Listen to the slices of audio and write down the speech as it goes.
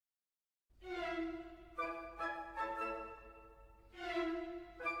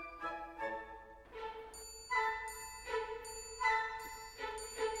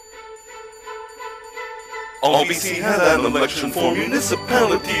BC had an election for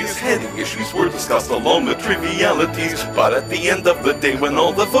municipalities. Heading issues were discussed along with trivialities. But at the end of the day, when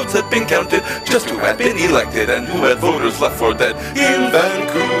all the votes had been counted, just who had been elected and who had voters left for dead. In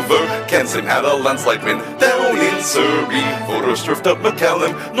Vancouver, Ken Sim had a landslide win. Down in Surrey, voters turfed up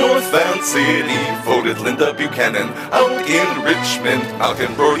McCallum. North Van City voted Linda Buchanan. Out in Richmond,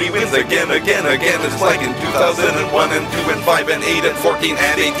 Malcolm Brody wins again. It's like in 2001 and 2 and 5 and 8 and 14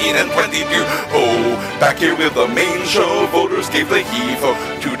 and 18 and 22. Oh, back here with the main show, voters gave the heave-ho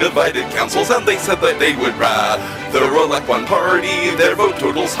to divided councils, and they said that they would rather elect one party. Their vote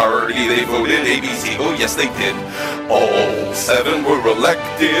totals hardy. They voted ABC. Oh yes, they did. All 7 were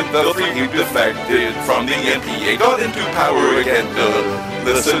elected. The 3 who defected from the NPA got into power again.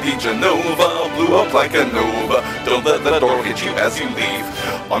 The city Genova blew up like a nova. Don't let the door hit you as you leave.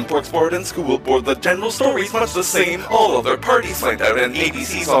 On Pork's board and school board, the general story's much the same. All other parties went out and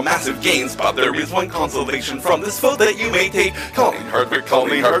ABC saw massive gains. But there is one consolation from this vote that you may take. Colleen Hardwick.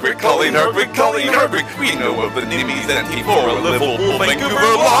 We know of the nimmies and T4 a livable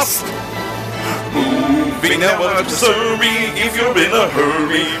Vancouver lost. Moving now up to Surrey, if you're in a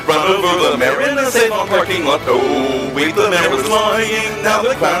hurry, run over the mayor in a safe-on parking lot. Oh, wait, the mayor was lying, now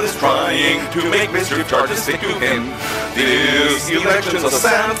the clown is trying to make mischief charges stick to him. This election's a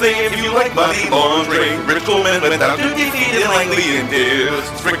sad thing if you like money laundering. Ritual men went down to defeat in Langley and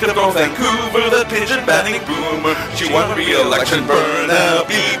District of North Vancouver, the pigeon banning boomer. She won re-election, burn out.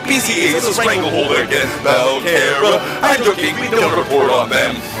 BCA's a stranglehold against Belcara. I'm joking, we don't report on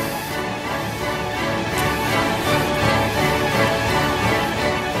them.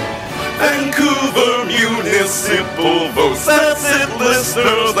 Vancouver municipal votes, that's it,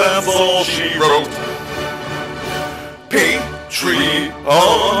 listeners, that's all she wrote.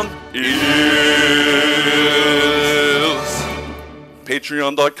 Patreon is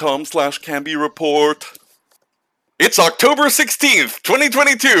patreon.com/CanbyReport. It's October 16th,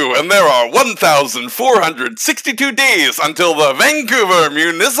 2022, and there are 1,462 days until the Vancouver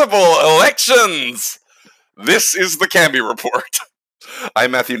municipal elections. This is the Canby Report.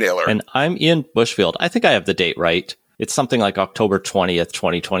 I'm Matthew Naylor. And I'm Ian Bushfield. I think I have the date right. It's something like October 20th,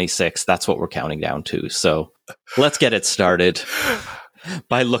 2026. That's what we're counting down to. So let's get it started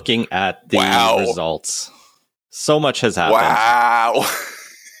by looking at the results. So much has happened. Wow.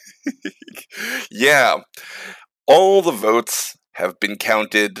 Yeah. All the votes have been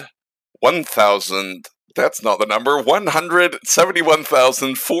counted.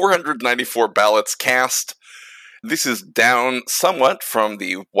 171,494 ballots cast. This is down somewhat from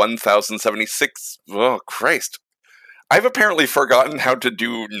the 1,076. Oh, Christ. I've apparently forgotten how to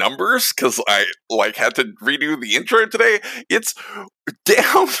do numbers because I had to redo the intro today. It's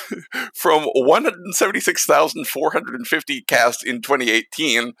down from 176,450 cast in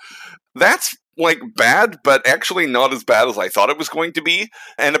 2018. That's bad, but actually not as bad as I thought it was going to be.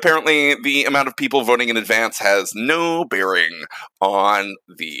 And apparently the amount of people voting in advance has no bearing on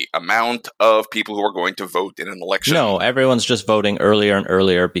the amount of people who are going to vote in an election. No, everyone's just voting earlier and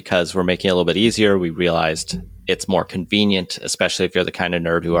earlier because we're making it a little bit easier. We realized it's more convenient, especially if you're the kind of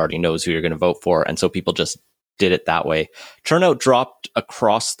nerd who already knows who you're going to vote for. And so people just did it that way. Turnout dropped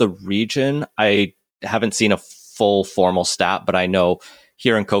across the region. I haven't seen a full formal stat, but I know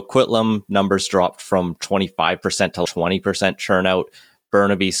here in Coquitlam, numbers dropped from 25% to 20% turnout.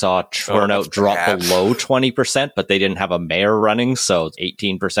 Burnaby saw turnout drop below 20%, but they didn't have a mayor running, so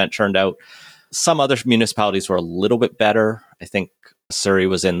 18% turned out. Some other municipalities were a little bit better. I think Surrey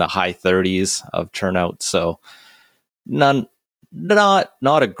was in the high 30s of turnout, so not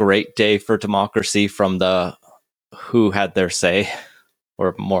a great day for democracy from the who had their say,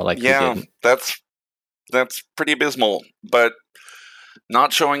 or more like who didn't. That's pretty abysmal, but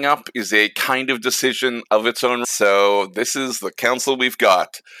not showing up is a kind of decision of its own. So this is the council we've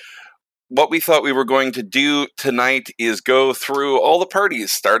got. What we thought we were going to do tonight is go through all the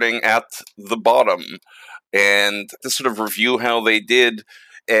parties, starting at the bottom, and to sort of review how they did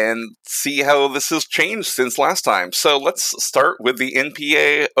and see how this has changed since last time. So let's start with the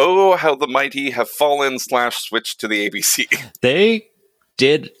NPA. Oh, how the mighty have fallen / switched to the ABC. They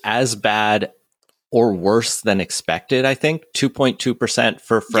did as bad or worse than expected, I think. 2.2%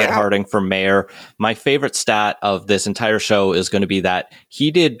 for Fred Harding for mayor. My favorite stat of this entire show is going to be that he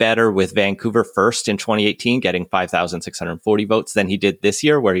did better with Vancouver first in 2018, getting 5,640 votes, than he did this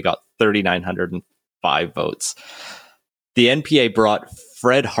year, where he got 3,905 votes. The NPA brought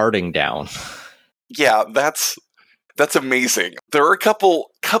Fred Harding down. Yeah, that's amazing. There are a couple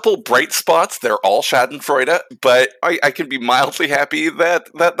bright spots. They're all Schadenfreude, but I can be mildly happy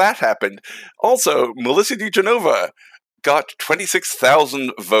that happened. Also, Melissa DiGenova got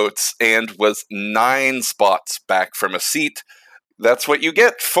 26,000 votes and was 9 spots back from a seat. That's what you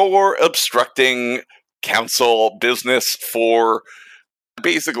get for obstructing council business for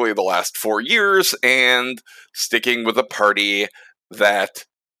basically the last 4 years and sticking with a party that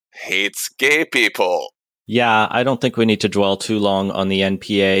hates gay people. Yeah, I don't think we need to dwell too long on the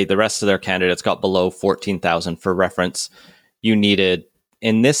NPA. The rest of their candidates got below 14,000. For reference, you needed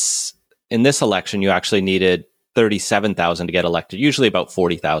in this election, you actually needed 37,000 to get elected, usually about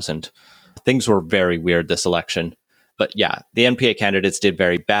 40,000. Things were very weird this election. But yeah, the NPA candidates did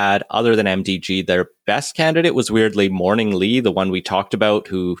very bad. Other than MDG, their best candidate was weirdly Morning Lee, the one we talked about,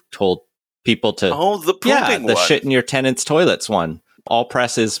 who told people to... Oh, the pooping the one. shit in your tenants' toilets one. All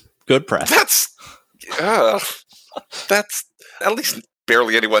press is good press. That's at least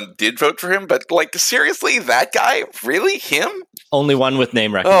barely anyone did vote for him, but like, seriously, that guy? Really? Him? Only one with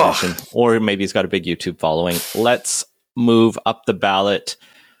name recognition. Or maybe he's got a big YouTube following. Let's move up the ballot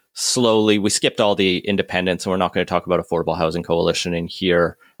slowly. We skipped all the independents, and we're not going to talk about Affordable Housing Coalition in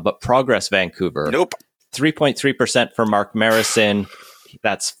here. But Progress Vancouver. Nope. 3.3% for Mark Marison.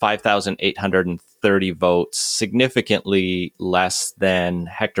 That's 5,830 votes, significantly less than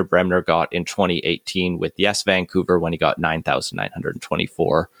Hector Bremner got in 2018 with Yes Vancouver when he got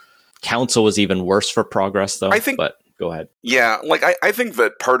 9,924. Council was even worse for Progress, though. But go ahead. Yeah, like I think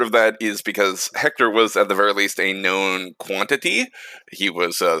that part of that is because Hector was at the very least a known quantity. He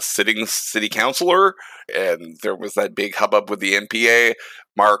was a sitting city councilor, and there was that big hubbub with the NPA.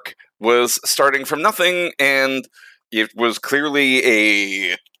 Mark was starting from nothing, and it was clearly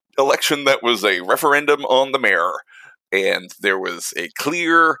a election that was a referendum on the mayor. And there was a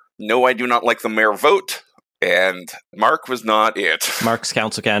clear, no, I do not like the mayor vote. And Mark was not it. Mark's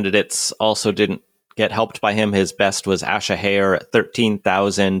council candidates also didn't get helped by him. His best was Asha Hare at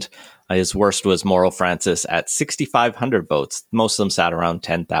 13,000. His worst was Mauro Francis at 6,500 votes. Most of them sat around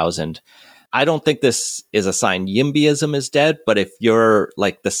 10,000. I don't think this is a sign YIMBYism is dead, but if you're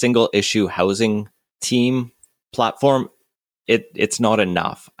like the single issue housing team platform, it's not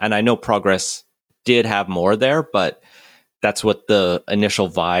enough. And I know Progress did have more there, but that's what the initial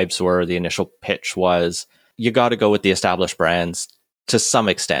vibes were, the initial pitch was. You got to go with the established brands to some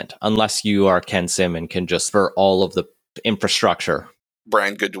extent, unless you are Ken Sim and can just for all of the infrastructure.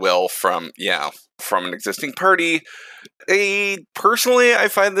 Brand goodwill from an existing party. Personally, I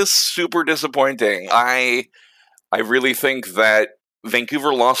find this super disappointing. I really think that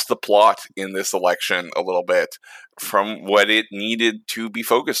Vancouver lost the plot in this election a little bit from what it needed to be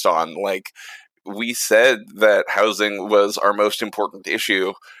focused on. Like, we said that housing was our most important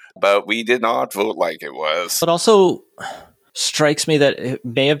issue, but we did not vote like it was. But also strikes me that it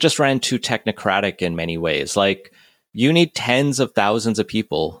may have just ran too technocratic in many ways. Like, you need tens of thousands of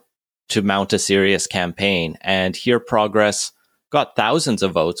people to mount a serious campaign, and here Progress got thousands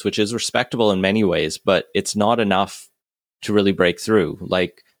of votes, which is respectable in many ways, but it's not enough to really break through.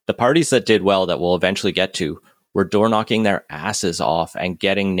 Like, the parties that did well, that we'll eventually get to, were door knocking their asses off and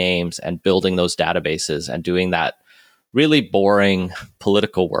getting names and building those databases and doing that really boring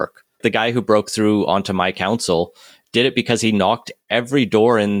political work. The guy who broke through onto my council did it because he knocked every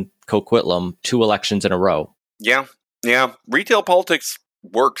door in Coquitlam 2 elections in a row. Yeah. Retail politics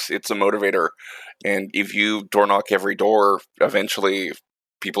works. It's a motivator. And if you door knock every door, eventually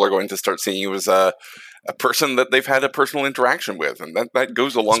people are going to start seeing you as a person that they've had a personal interaction with. And that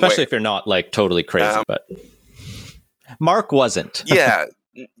goes a long way. Especially if you're not like totally crazy, but Mark wasn't. Yeah.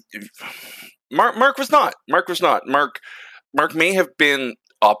 Mark was not. Mark may have been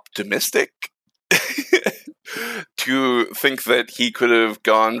optimistic to think that he could have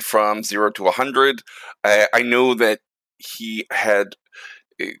gone from 0 to 100. I know that he had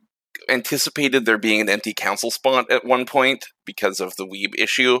anticipated there being an empty council spot at one point because of the weeb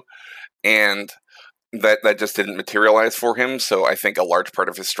issue, and that just didn't materialize for him. So I think a large part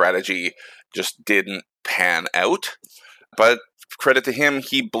of his strategy just didn't pan out. But credit to him,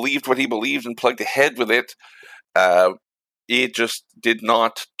 he believed what he believed and plugged ahead with it. It just did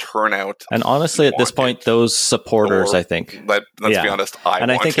not turn out. And honestly, at this point, those supporters, I think... Let's be honest,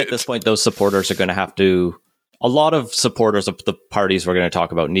 I think at this point, those supporters are going to have to... A lot of supporters of the parties we're going to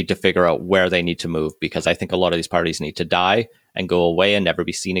talk about need to figure out where they need to move, because I think a lot of these parties need to die and go away and never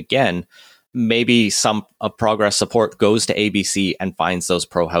be seen again. Maybe some of Progress support goes to ABC and finds those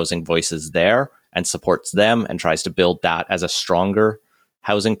pro-housing voices there and supports them and tries to build that as a stronger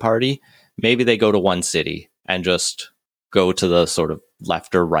housing party. Maybe they go to one city and just go to the sort of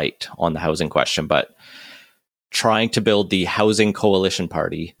left or right on the housing question. But trying to build the housing coalition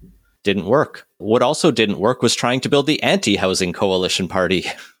party didn't work. What also didn't work was trying to build the anti-housing coalition party.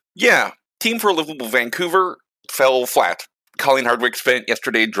 Yeah. Team for Livable Vancouver fell flat. Colleen Hardwick spent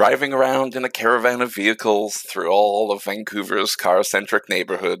yesterday driving around in a caravan of vehicles through all of Vancouver's car-centric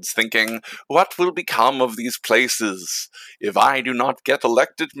neighborhoods, thinking, what will become of these places if I do not get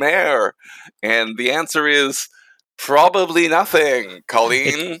elected mayor? And the answer is, probably nothing,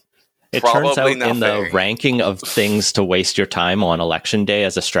 Colleen. It turns out in the ranking of things to waste your time on election day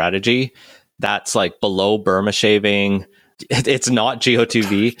as a strategy, that's like below Burma shaving. It's not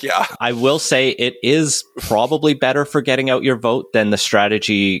GO2V. Yeah. I will say it is probably better for getting out your vote than the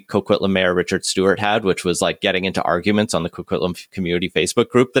strategy Coquitlam Mayor Richard Stewart had, which was like getting into arguments on the Coquitlam community Facebook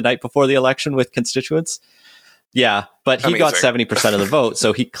group the night before the election with constituents. Yeah, but he got 70% of the vote,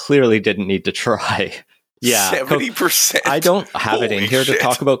 so he clearly didn't need to try. Yeah, 70%. I don't have it in here to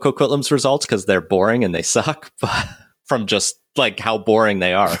talk about Coquitlam's results because they're boring and they suck from just like how boring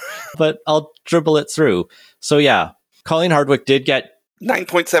they are. But I'll dribble it through. So yeah, Colleen Hardwick did get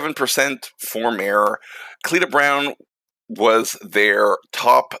 9.7% for mayor. Cleta Brown was their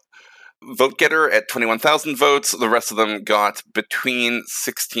top vote getter at 21,000 votes. The rest of them got between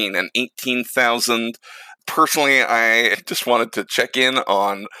 16 and 18,000. Personally, I just wanted to check in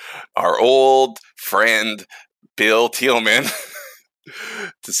on our old friend, Bill Thielman,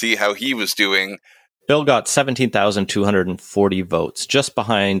 to see how he was doing. Bill got 17,240 votes, just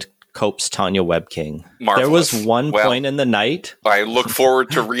behind Cope's Tanya Webking. Marvelous. There was one point in the night. I look forward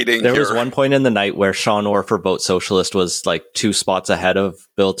to reading There was one point in the night where Sean Orr for Vote Socialist was like 2 spots ahead of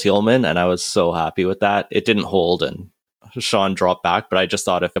Bill Thielman, and I was so happy with that. It didn't hold, and Sean dropped back, but I just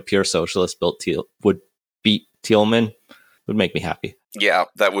thought if a pure socialist would beat Thielman, would make me happy. Yeah,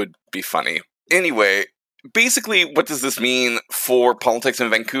 that would be funny. Anyway, basically, what does this mean for politics in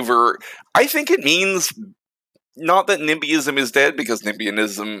Vancouver? I think it means not that NIMBYism is dead, because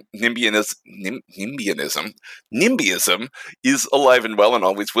NIMBYism is alive and well and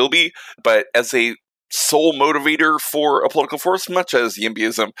always will be, but as a sole motivator for a political force, much as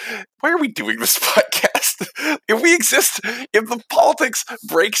YIMBYism, why are we doing this podcast? If we exist, if the politics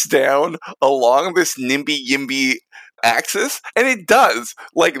breaks down along this NIMBY-YIMBY axis, and it does,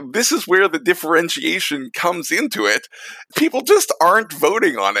 like, this is where the differentiation comes into it, people just aren't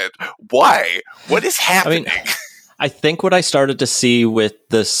voting on it. Why? What is happening? I think what I started to see with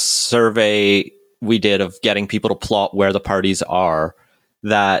the survey we did of getting people to plot where the parties are,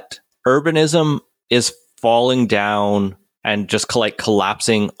 that urbanism is falling down and just like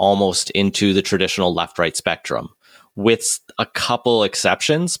collapsing almost into the traditional left-right spectrum, with a couple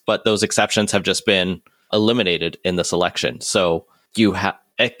exceptions, but those exceptions have just been eliminated in this election. So you have,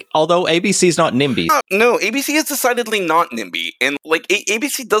 although ABC is not NIMBY. No, ABC is decidedly not NIMBY, and like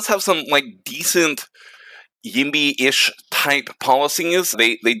ABC does have some like decent YIMBY-ish type policies.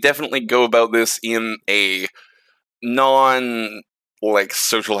 They definitely go about this in a non like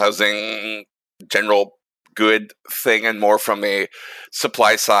social housing general good thing, and more from a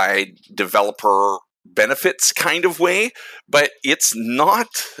supply side developer benefits kind of way, but it's not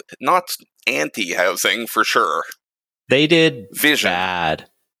anti-housing for sure. They did Vision. Bad.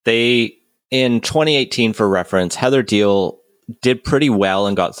 They, in 2018 for reference, Heather Deal did pretty well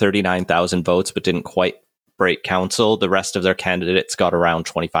and got 39,000 votes, but didn't quite break council. The rest of their candidates got around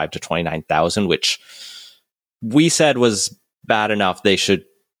 25 to 29,000, which we said was bad enough they should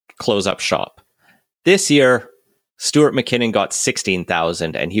close up shop. This year, Stuart McKinnon got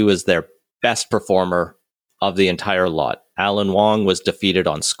 16,000, and he was their best performer of the entire lot. Alan Wong was defeated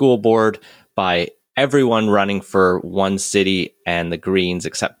on school board by everyone running for one city and the Greens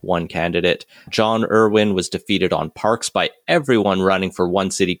except one candidate. John Irwin was defeated on parks by everyone running for one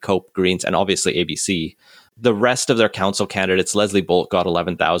city, Cope, Greens, and obviously ABC. The rest of their council candidates, Leslie Bolt got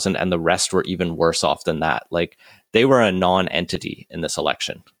 11,000, and the rest were even worse off than that. Like, they were a non-entity in this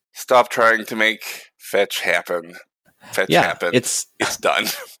election. Stop trying to make fetch happen. Fetch happen. It's done.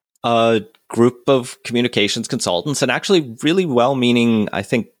 A group of communications consultants, and actually really well-meaning, I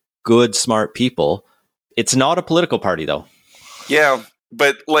think, good, smart people. It's not a political party, though. Yeah,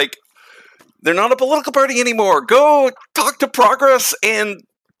 but, like, they're not a political party anymore. Go talk to Progress, and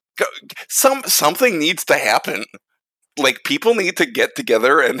something needs to happen. Like, people need to get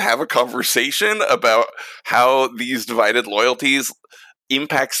together and have a conversation about how these divided loyalties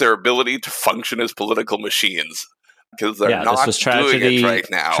impacts their ability to function as political machines. Because they're not doing it right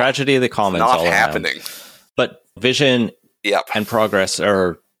now. Tragedy of the commons. Not all happening. Around. But Vision and Progress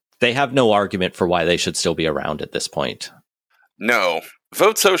they have no argument for why they should still be around at this point. No.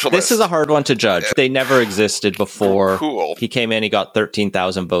 Vote Socialist. This is a hard one to judge. They never existed before. Cool. He came in, he got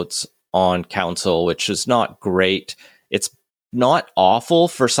 13,000 votes on council, which is not great. It's not awful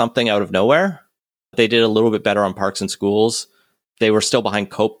for something out of nowhere. They did a little bit better on parks and schools. They were still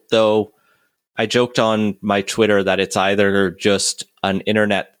behind Cope, though. I joked on my Twitter that it's either just an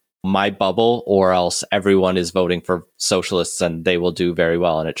internet my bubble or else everyone is voting for socialists and they will do very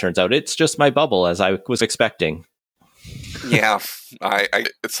well. And it turns out it's just my bubble, as I was expecting. Yeah, I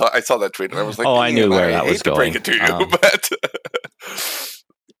saw that tweet and I was like, I knew where that was going. I hate to break it to you, but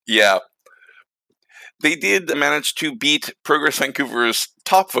yeah. They did manage to beat Progress Vancouver's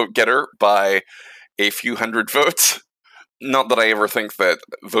top vote getter by a few hundred votes. Not that I ever think that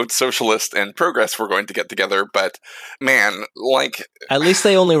Vote Socialist and Progress were going to get together, but man, like... At least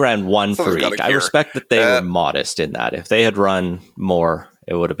they only ran one for each. I respect that they were modest in that. If they had run more,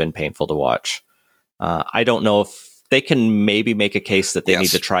 it would have been painful to watch. I don't know if they can maybe make a case that they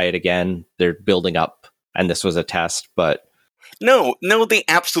need to try it again. They're building up, and this was a test, but... No, they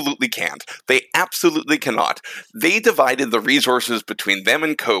absolutely can't. They absolutely cannot. They divided the resources between them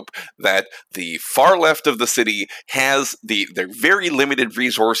and Cope that the far left of the city has their very limited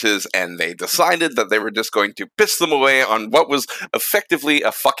resources, and they decided that they were just going to piss them away on what was effectively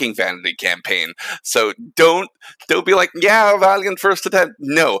a fucking vanity campaign. So don't be like, yeah, valiant first attempt.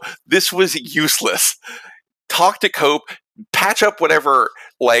 No, this was useless. Talk to Cope, patch up whatever,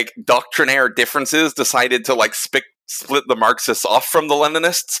 like, doctrinaire differences decided to, like, split the Marxists off from the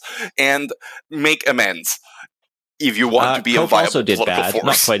Leninists, and make amends if you want to be Cope a viable also did political bad, force.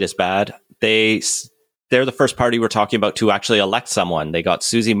 not quite as bad. They're the first party we're talking about to actually elect someone. They got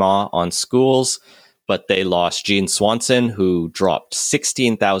Susie Ma on schools, but they lost Jean Swanson, who dropped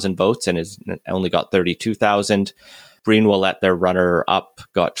 16,000 votes and only got 32,000. Breen Willett, their runner-up,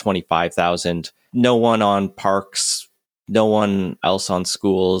 got 25,000. No one on parks, no one else on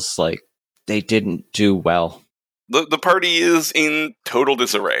schools. Like, they didn't do well. The party is in total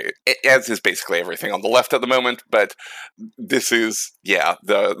disarray, as is basically everything on the left at the moment, but this is,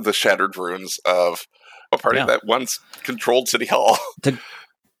 the shattered ruins of a party that once controlled City Hall.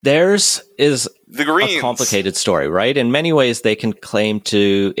 Theirs is the Greens. A complicated story, right? In many ways, they can claim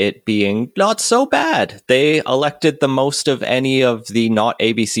to it being not so bad. They elected the most of any of the not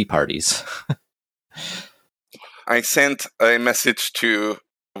ABC parties. I sent a message to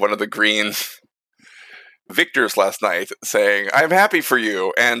one of the Green victors last night saying, I'm happy for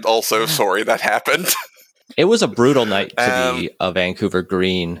you, and also sorry that happened. It was a brutal night to be a Vancouver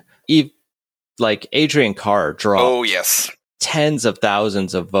Green. Like, Adrienne Carr dropped tens of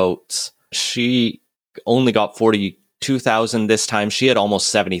thousands of votes. She only got 42,000 this time. She had almost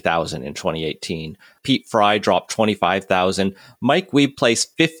 70,000 in 2018. Pete Fry dropped 25,000. Mike Wiebe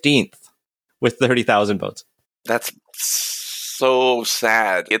placed 15th with 30,000 votes. That's so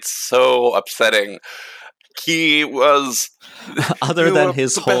sad. It's so upsetting. He was... Other than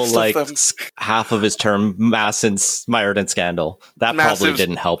his whole, like, half of his term mired in scandal. That probably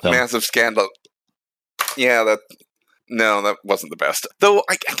didn't help him. Massive scandal. Yeah, that wasn't the best. Though,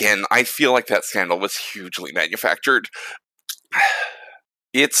 I feel like that scandal was hugely manufactured.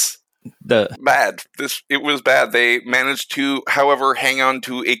 It's bad. It was bad. They managed to, however, hang on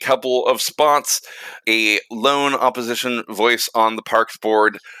to a couple of spots, a lone opposition voice on the Parks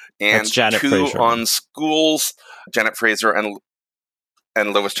Board, and two Fraser on schools, Janet Fraser and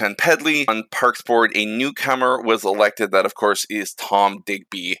Lois Chan Pedley. On Parks Board, a newcomer was elected. That, of course, is Tom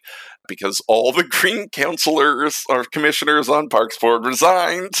Digby, because all the Green councillors or commissioners on Parks Board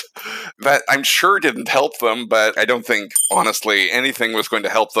resigned. That, I'm sure, didn't help them, but I don't think, honestly, anything was going to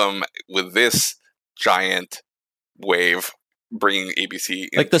help them with this giant wave bringing ABC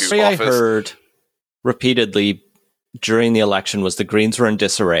into office. The story I heard repeatedly during the election was the Greens were in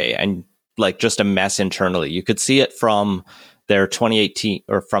disarray and, like, just a mess internally. You could see it from their 2018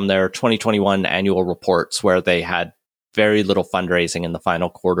 or from their 2021 annual reports, where they had very little fundraising in the final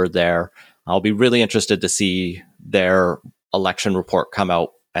quarter there. I'll be really interested to see their election report come out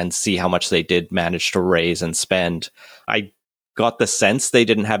and see how much they did manage to raise and spend. I got the sense they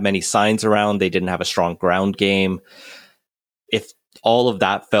didn't have many signs around. They didn't have a strong ground game. If all of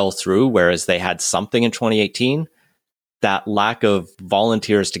that fell through, whereas they had something in 2018, that lack of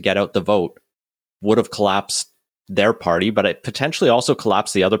volunteers to get out the vote would have collapsed their party, but it potentially also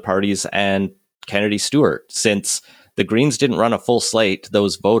collapsed the other parties and Kennedy Stewart. Since the Greens didn't run a full slate,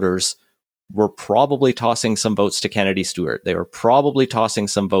 those voters were probably tossing some votes to Kennedy Stewart. They were probably tossing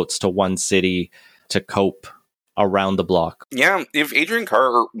some votes to One City, to Cope, around the block. Yeah, if Adrienne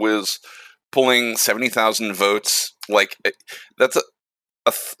Carr was pulling 70,000 votes, like, that's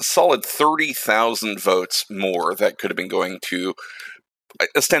a solid 30,000 votes more that could have been going to,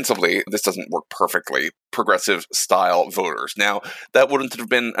 ostensibly, this doesn't work perfectly, progressive style voters. Now, that wouldn't have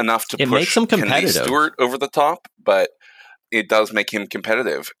been enough to push Kennedy Stewart over the top, but it does make him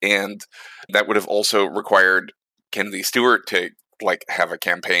competitive. And that would have also required Kennedy Stewart to like have a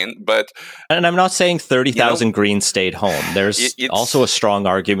campaign. But and I'm not saying 30,000 Greens stayed home. There's also a strong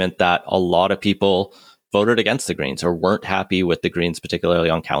argument that a lot of people voted against the Greens or weren't happy with the Greens, particularly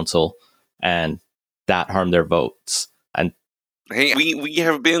on council, and that harmed their votes. And hey, we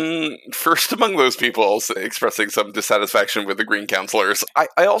have been first among those people expressing some dissatisfaction with the Green councillors.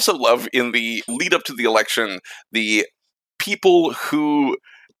 I also love in the lead up to the election, the people who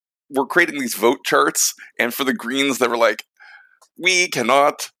were creating these vote charts, and for the Greens, they were like, we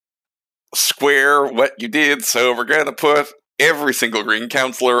cannot square what you did, so we're going to put every single Green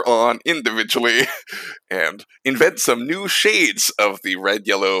councillor on individually and invent some new shades of the red,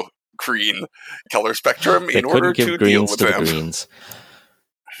 yellow, green color spectrum in order to deal with them. Greens.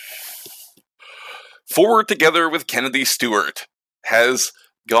 Forward Together with Kennedy Stewart has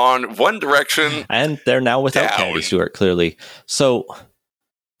gone one direction. And they're now without Kennedy Stewart, clearly. So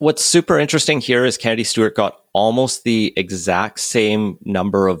what's super interesting here is Kennedy Stewart got almost the exact same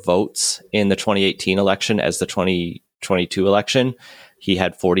number of votes in the 2018 election as the 2022 election. He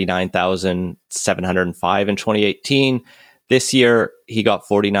had 49,705 in 2018. This year, he got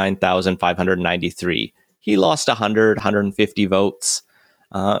 49,593. He lost 150 votes.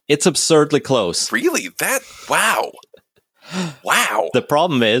 It's absurdly close. Really? Wow. Wow. The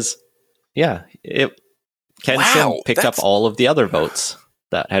problem is, Ken Sim picked up all of the other votes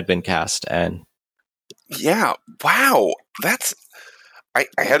that had been cast. And yeah, wow. I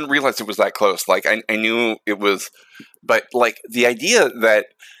hadn't realized it was that close. Like, I knew it was, but like the idea that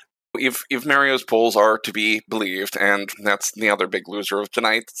if Mario's polls are to be believed, and that's the other big loser of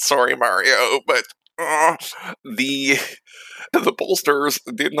tonight, sorry Mario, but the pollsters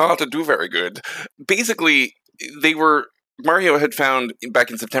did not do very good. Basically, Mario had found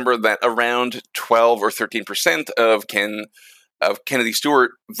back in September that around 12 or 13% of Kennedy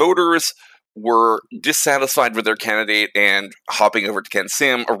Stewart voters were dissatisfied with their candidate and hopping over to Ken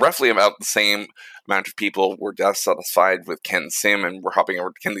Sim, or roughly about the same amount of people were dissatisfied with Ken Sim and were hopping over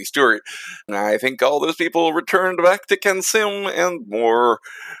to Kennedy Stewart. And I think all those people returned back to Ken Sim and more.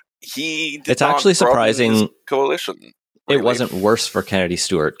 It's actually surprising coalition. Really. It wasn't worse for Kennedy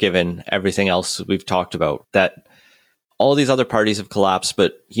Stewart, given everything else we've talked about, that all these other parties have collapsed,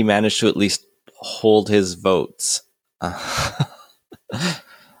 but he managed to at least hold his votes.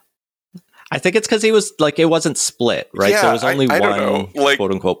 I think it's because he was it wasn't split, right? Yeah, there was only one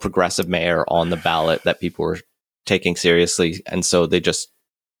quote unquote progressive mayor on the ballot that people were taking seriously. And so they just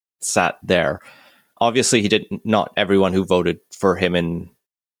sat there. Obviously, not everyone who voted for him in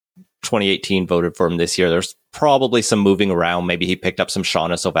 2018 voted for him this year. There's probably some moving around. Maybe he picked up some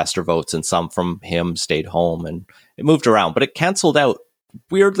Shauna Sylvester votes and some from him stayed home, and it moved around, but it canceled out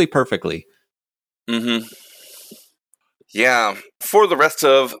weirdly perfectly. Mm-hmm. Yeah. For the rest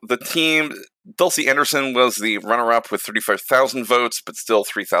of the team, Dulcie Anderson was the runner-up with 35,000 votes, but still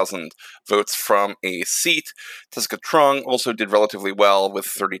 3,000 votes from a seat. Tessica Trung also did relatively well with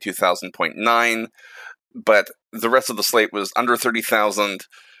 32,000.9, but the rest of the slate was under 30,000.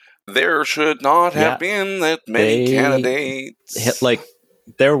 There should not have been that many candidates.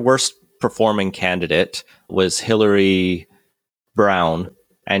 Their worst performing candidate was Hillary Brown,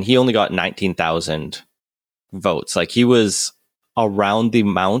 and he only got 19,000 votes. He was around the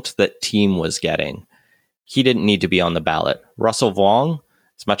amount that team was getting. He didn't need to be on the ballot. Russell Vuong,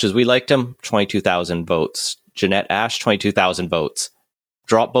 as much as we liked him, 22,000 votes. Jeanette Ash, 22,000 votes.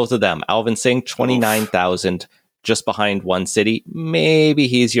 Drop both of them. Alvin Singh, 29,000, just behind One City. Maybe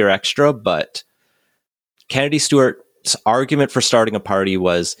he's your extra, but Kennedy Stewart's argument for starting a party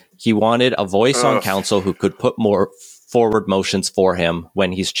was he wanted a voice on council who could put more forward motions for him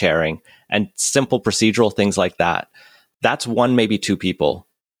when he's chairing, and simple procedural things like that. That's one, maybe two people.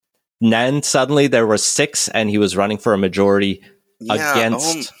 Then suddenly there were six, and he was running for a majority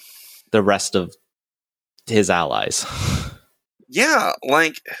against the rest of his allies. Yeah,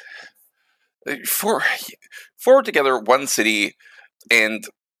 Forward Together, One City, and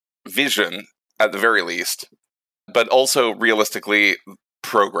Vision, at the very least, but also realistically,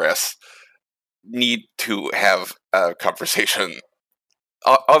 Progress, need to have a conversation.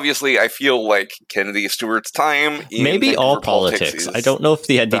 Obviously, I feel like Kennedy Stewart's time in maybe all politics. I don't know if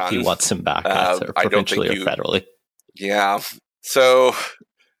the NDP wants him back, either, provincially or federally. Yeah. So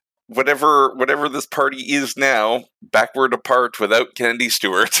whatever this party is now, backward apart without Kennedy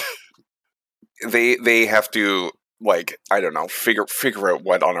Stewart, they have to figure out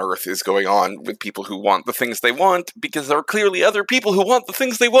what on earth is going on with people who want the things they want, because there are clearly other people who want the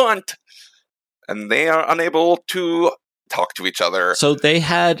things they want, and they are unable to talk to each other. So they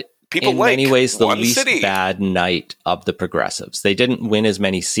had, in many ways, the least bad night of the progressives. They didn't win as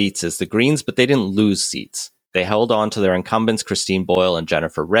many seats as the Greens, but they didn't lose seats. They held on to their incumbents, Christine Boyle and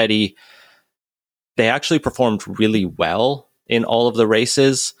Jennifer Reddy. They actually performed really well in all of the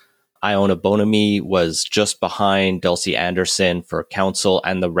races. Iona Bonamy was just behind Dulcie Anderson for council,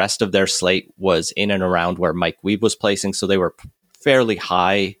 and the rest of their slate was in and around where Mike Weeb was placing, so they were fairly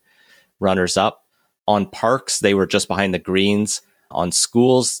high runners-up. On parks, they were just behind the Greens. On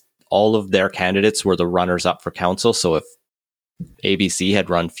schools, all of their candidates were the runners-up for council, so if ABC had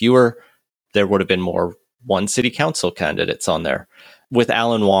run fewer, there would have been more one city council candidates on there, with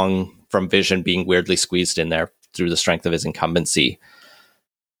Alan Wong from Vision being weirdly squeezed in there through the strength of his incumbency.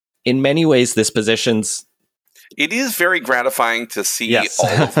 In many ways, this positions... It is very gratifying to see all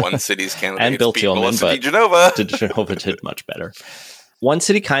of one city's candidates and Bill beat Thielman, Melissa but DiGenova. DiGenova did much better. One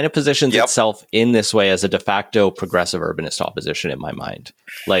city kind of positions itself in this way as a de facto progressive urbanist opposition in my mind.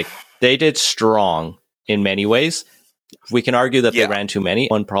 Like, they did strong in many ways. We can argue that they ran too many.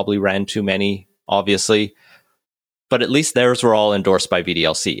 One probably ran too many, obviously. But at least theirs were all endorsed by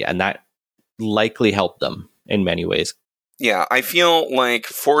VDLC, and that likely helped them in many ways. Yeah, I feel like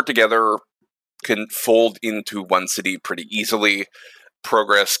four together can fold into one city pretty easily.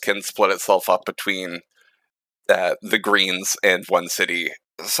 Progress can split itself up between the Greens and one city.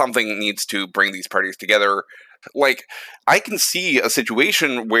 Something needs to bring these parties together. Like, I can see a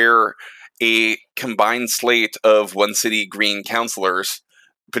situation where a combined slate of one city Green councillors,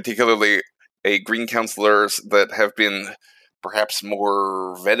 particularly Green councillors that have been perhaps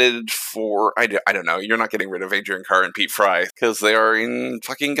more vetted for, I don't know, you're not getting rid of Adrian Carr and Pete Fry because they are in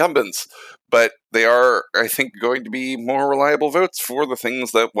fucking incumbents, but they are, I think, going to be more reliable votes for the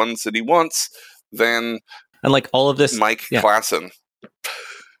things that one city wants than and like all of this Mike Klassen.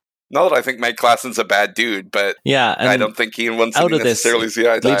 Not that I think Mike Klassen's a bad dude, but I don't think he and one city necessarily see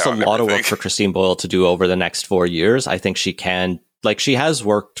eye to eye. Leaves a lot of work for Christine Boyle to do over the next 4 years. I think she can, like, she has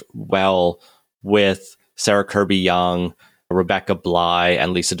worked well with Sarah Kirby-Young, Rebecca Bly,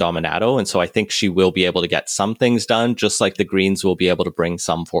 and Lisa Dominato, and so I think she will be able to get some things done, just like the Greens will be able to bring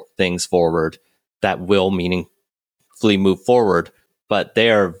some things forward that will meaningfully move forward, but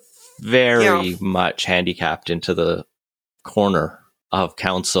they are very much handicapped into the corner of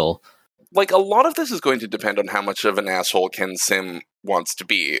council. Like, a lot of this is going to depend on how much of an asshole Ken Sim wants to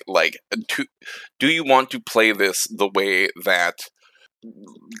be. Like, do you want to play this the way that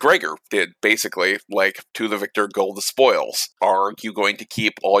Gregor did, basically, like, to the victor, go the spoils? Are you going to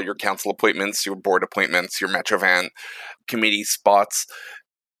keep all your council appointments, your board appointments, your Metrovan committee spots?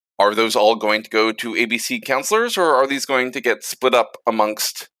 Are those all going to go to ABC councillors, or are these going to get split up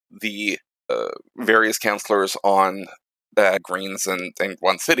amongst the various councillors on Greens and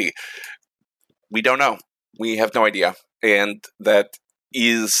one city? We don't know. We have no idea. And that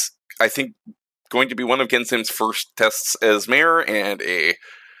is, I think, going to be one of Ken Sim's first tests as mayor, and a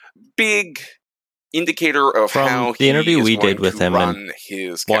big indicator of From how the interview he is we going did with to him run and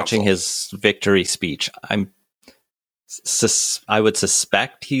his watching council. his victory speech, I would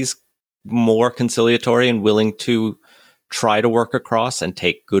suspect he's more conciliatory and willing to try to work across and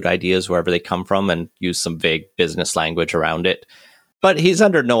take good ideas wherever they come from and use some vague business language around it. But he's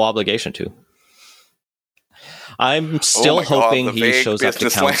under no obligation to. I'm still hoping he shows up to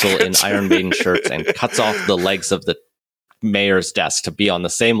council in Iron Maiden shirts and cuts off the legs of the mayor's desk to be on the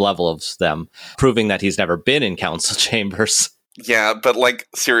same level as them, proving that he's never been in council chambers. Yeah, but, like,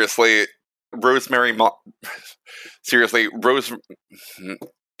 seriously, Rosemary...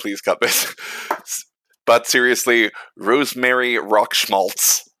 Please cut this. But seriously, Rosemary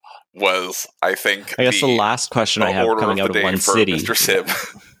Rockschmaltz was, I think, I guess the last question I have coming out of one city. Mr. Sim.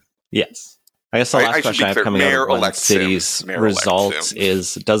 Yes. I guess the last question I have coming out of one city's results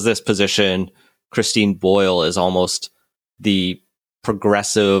is, does this position Christine Boyle as almost the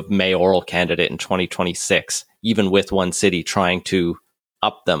progressive mayoral candidate in 2026, even with one city trying to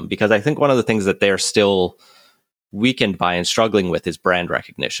up them? Because I think one of the things that they're still weakened by and struggling with is brand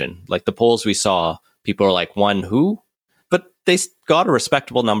recognition. Like, the polls we saw, people are like, one who? But they got a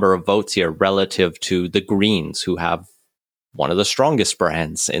respectable number of votes here relative to the Greens, who have one of the strongest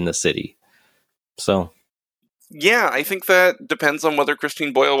brands in the city. So, yeah, I think that depends on whether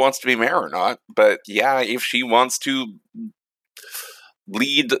Christine Boyle wants to be mayor or not. But yeah, if she wants to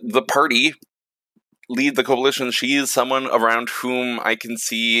lead the party, lead the coalition, she is someone around whom I can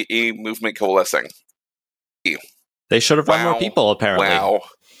see a movement coalescing. They should have run more people, apparently. Wow.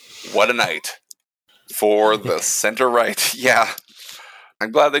 What a night for the center-right. Yeah.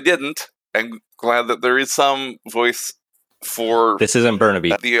 I'm glad they didn't. I'm glad that there is some voice for... This isn't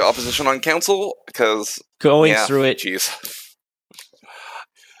Burnaby. The opposition on council, because... Going through it... Jeez.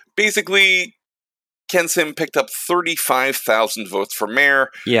 Basically, Ken Sim picked up 35,000 votes for mayor.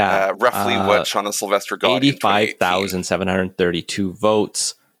 Yeah. Roughly what Shauna Sylvester got in 2018. 85,732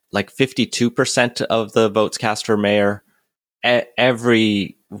 votes. Like 52% of the votes cast for mayor.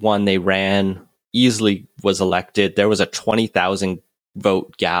 Every one they ran easily was elected. There was a 20,000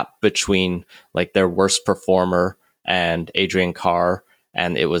 vote gap between like their worst performer and Adrian Carr.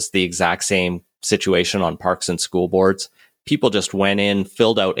 And it was the exact same situation on parks and school boards. People just went in,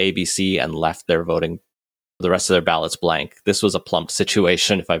 filled out ABC, and left their voting, the rest of their ballots blank. This was a plump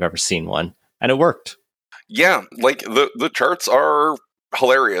situation if I've ever seen one. And it worked. Yeah, like the charts are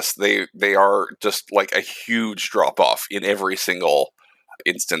hilarious. They are just like a huge drop off in every single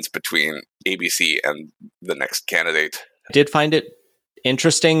instance between ABC and the next candidate. I did find it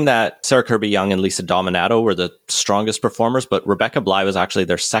interesting that Sarah Kirby-Young and Lisa Dominato were the strongest performers, but Rebecca Bly was actually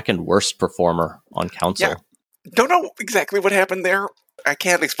their second worst performer on council. Yeah. Don't know exactly what happened there. I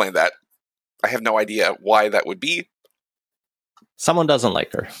can't explain that. I have no idea why that would be. Someone doesn't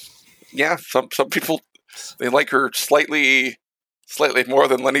like her. Yeah, some people, they like her slightly more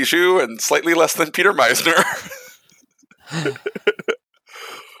than Lenny Zhu and slightly less than Peter Meisner.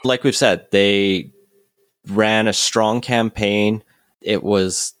 Like we've said, they ran a strong campaign. It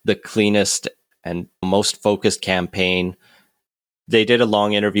was the cleanest and most focused campaign. They did a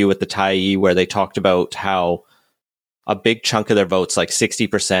long interview with the Tyee where they talked about how a big chunk of their votes, like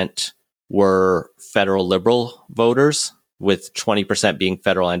 60%, were federal Liberal voters, with 20% being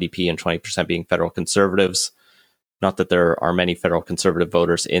federal NDP and 20% being federal Conservatives. Not that there are many federal Conservative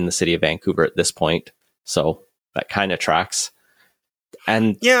voters in the city of Vancouver at this point, so that kind of tracks.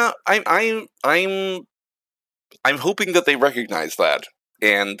 And yeah, I'm hoping that they recognize that.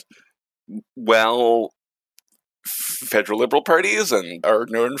 And well, federal Liberal parties and are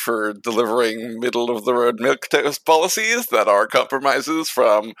known for delivering middle-of-the-road milquetoast policies that are compromises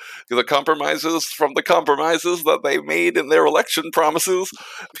from the compromises that they made in their election promises.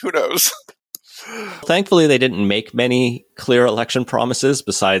 Who knows? Thankfully, they didn't make many clear election promises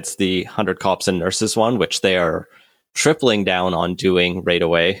besides the 100 cops and nurses one, which they are tripling down on doing right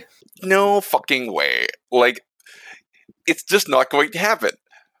away. No fucking way. Like, it's just not going to happen.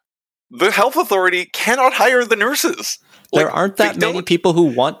 The health authority cannot hire the nurses. There aren't that many people who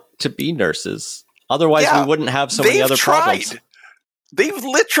want to be nurses. Otherwise, we wouldn't have so many other problems. They've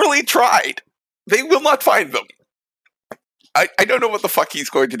literally tried. They will not find them. I don't know what the fuck he's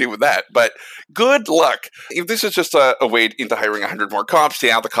going to do with that, but good luck. If this is just a way into hiring 100 more cops,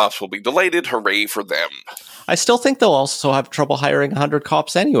 yeah, the cops will be delighted. Hooray for them. I still think they'll also have trouble hiring 100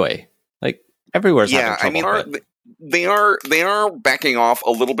 cops anyway. Like, everywhere's having trouble. They are backing off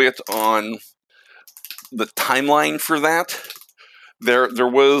a little bit on the timeline for that. There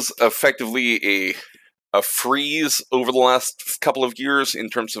was effectively a freeze over the last couple of years in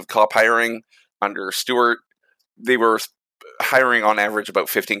terms of cop hiring under Stewart. They were hiring on average about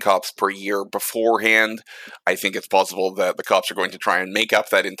 15 cops per year beforehand. I think it's possible that the cops are going to try and make up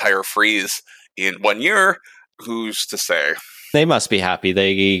that entire freeze in 1 year. Who's to say? They must be happy.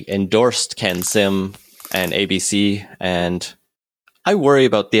 They endorsed Ken Sim and ABC, and I worry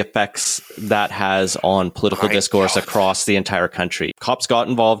about the effects that has on political discourse across the entire country. Cops got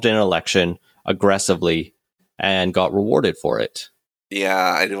involved in an election aggressively and got rewarded for it.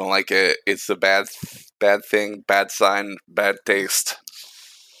 Yeah, I don't like it. It's a bad thing, bad sign, bad taste.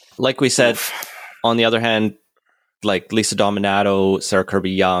 Like we said, on the other hand, like Lisa Dominato, Sarah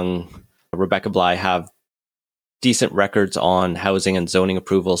Kirby-Young, Rebecca Bly have decent records on housing and zoning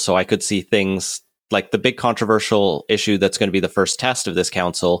approval, so I could see things like the big controversial issue that's going to be the first test of this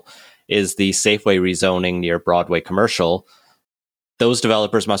council is the Safeway rezoning near Broadway Commercial. Those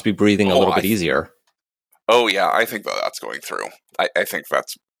developers must be breathing a little bit easier. Oh, yeah, I think that's going through. I think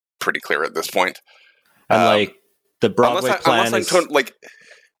that's pretty clear at this point. And like the Broadway plan is...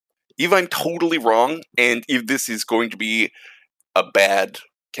 if I'm totally wrong, and if this is going to be a bad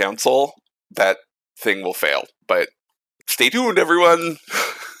council, that thing will fail. But stay tuned, everyone.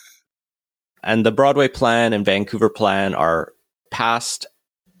 And the Broadway plan and Vancouver plan are passed,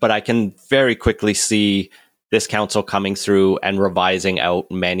 but I can very quickly see this council coming through and revising out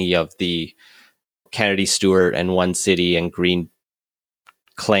many of the Kennedy Stewart and One City and Green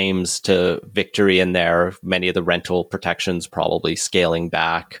claims to victory in there. Many of the rental protections probably scaling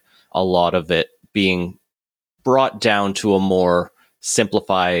back, a lot of it being brought down to a more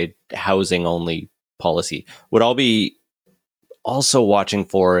simplified housing only policy. What I'll be also watching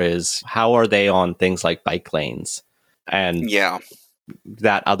for is how are they on things like bike lanes and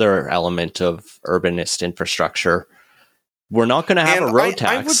that other element of urbanist infrastructure. We're not going to have a road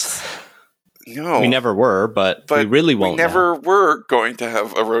tax. No, we never were, but we really won't. We never were going to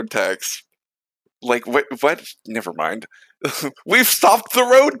have a road tax. Like, what? Never mind. We've stopped the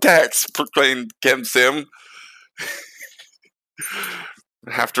road tax, proclaimed Ken Sim.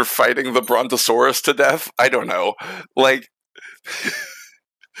 After fighting the Brontosaurus to death? I don't know. Like,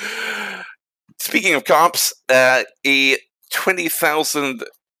 speaking of cops, a 20,000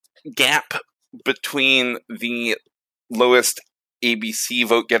 gap between the lowest ABC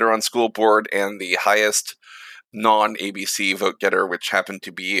vote getter on school board and the highest non-ABC vote getter, which happened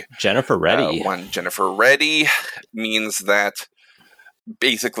to be Jennifer Reddy. One Jennifer Reddy, means that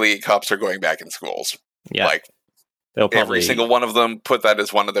basically cops are going back in schools. Yeah. Like, every single one of them put that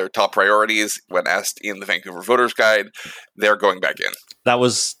as one of their top priorities when asked in the Vancouver Voters Guide. They're going back in. That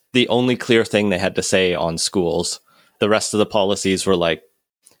was the only clear thing they had to say on schools. The rest of the policies were like,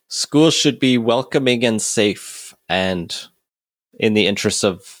 schools should be welcoming and safe and in the interests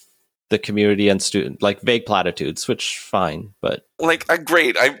of the community and student, like vague platitudes, which fine, but like,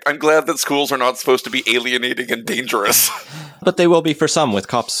 great. I'm glad that schools are not supposed to be alienating and dangerous. But they will be for some, with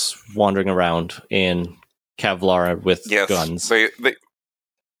cops wandering around in Kevlar with guns. They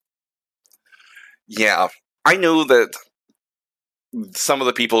yeah, I know that some of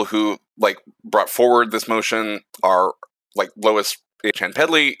the people who like brought forward this motion are like Lois Chan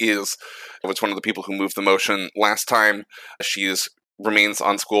Pedley was one of the people who moved the motion last time. She's remains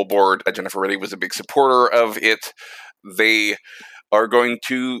on school board. Jennifer Reddy was a big supporter of it. They are going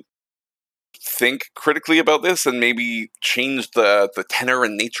to think critically about this and maybe change the tenor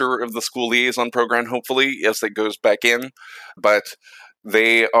and nature of the school liaison program, hopefully, as it goes back in. But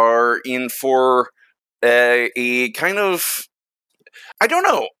they are in for a kind of, I don't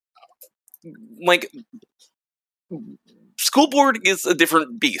know, like, school board is a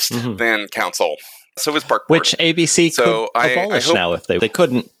different beast than council. So is park board. Which ABC could abolish now if they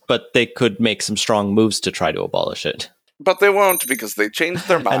couldn't, but they could make some strong moves to try to abolish it. But they won't because they changed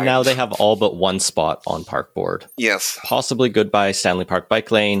their mind. And now they have all but one spot on park board. Yes. Possibly goodbye Stanley Park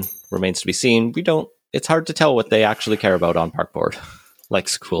Bike Lane. Remains to be seen. It's hard to tell what they actually care about on park board, like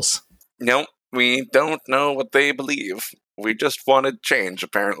schools. No, we don't know what they believe. We just wanted change,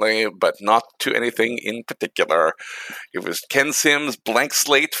 apparently, but not to anything in particular. It was Ken Sim's blank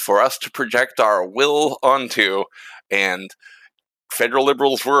slate for us to project our will onto, and federal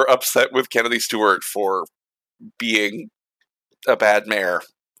Liberals were upset with Kennedy Stewart for being a bad mayor,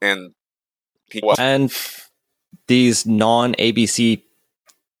 and he was. And these non-ABC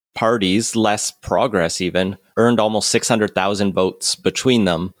parties, less progress even, earned almost 600,000 votes between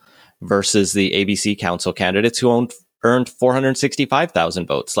them versus the ABC council candidates who earned 465,000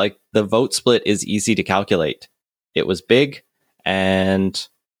 votes. Like, the vote split is easy to calculate. It was big, and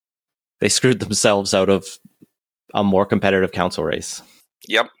they screwed themselves out of a more competitive council race.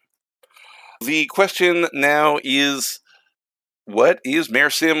 Yep. The question now is, what is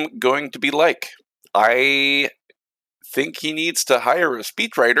Mayor Sim going to be like? I think he needs to hire a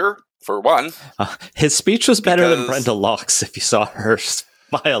speechwriter, for one. His speech was better than Brenda Locke's, if you saw hers,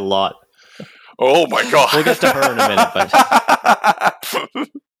 by a lot. Oh my god. We'll get to her in a minute, but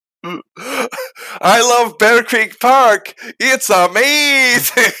I love Bear Creek Park. It's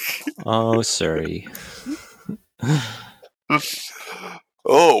amazing. Oh, sorry.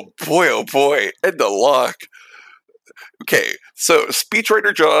 Oh boy. And the luck. Okay, so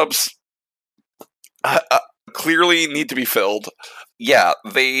speechwriter jobs clearly need to be filled. Yeah,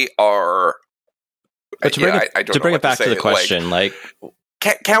 they are. But to bring it back to the question, like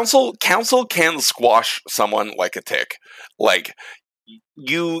council can squash someone like a tick. Like,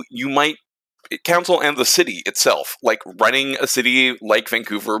 you might, council and the city itself, like running a city like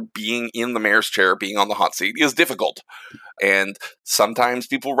Vancouver, being in the mayor's chair, being on the hot seat is difficult. And sometimes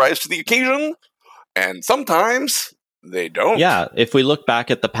people rise to the occasion, and sometimes they don't. Yeah, if we look back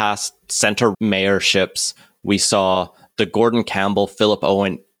at the past center mayorships, we saw the Gordon Campbell, Philip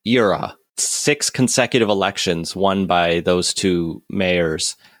Owen era. 6 consecutive elections won by those two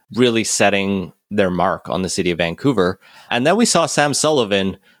mayors, really setting their mark on the city of Vancouver. And then we saw Sam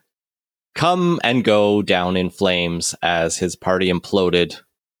Sullivan come and go down in flames as his party imploded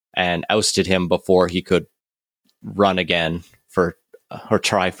and ousted him before he could run again or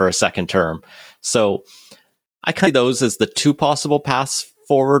try for a second term. So I kind of see those as the two possible paths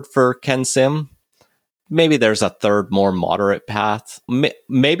forward for Ken Sim. Maybe there's a third, more moderate path.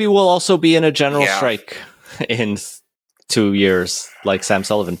 Maybe we'll also be in a general strike in 2 years, like Sam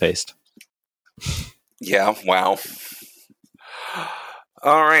Sullivan faced. Yeah, wow.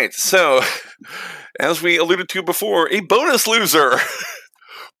 All right, so, as we alluded to before, a bonus loser.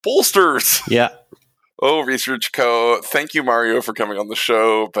 Bolsters. Yeah. Oh, Research Co. Thank you, Mario, for coming on the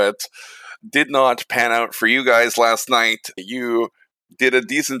show, but did not pan out for you guys last night. You did a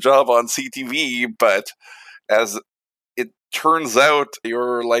decent job on CTV, but as it turns out,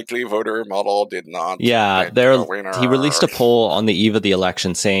 your likely voter model did not. Yeah, he released a poll on the eve of the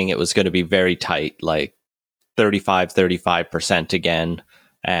election saying it was going to be very tight, like 35% again.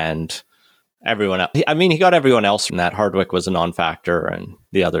 And everyone else, I mean, he got everyone else from that. Hardwick was a non-factor and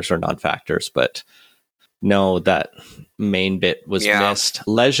the others are non-factors, but no, that main bit was missed.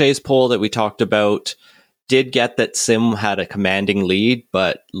 Leger's poll that we talked about did get that Sim had a commanding lead,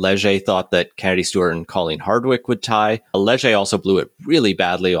 but Leger thought that Kennedy Stewart and Colleen Hardwick would tie. Leger also blew it really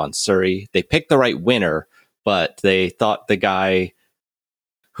badly on Surrey. They picked the right winner, but they thought the guy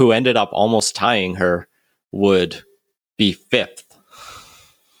who ended up almost tying her would be fifth.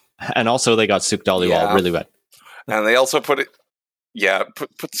 And also they got Suk Dhaliwal really bad. And they also put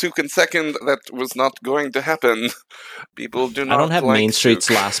Suk in second. That was not going to happen. People do not. I don't have Main Street's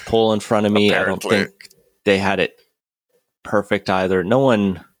last poll in front of me. Apparently. I don't think they had it perfect either. No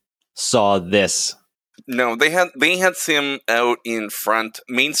one saw this. No, they had Sim out in front.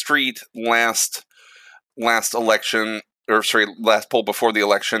 Main Street last election, last poll before the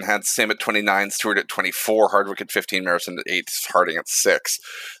election had Sim at 29, Stewart at 24, Hardwick at 15, Marison at 8, Harding at 6.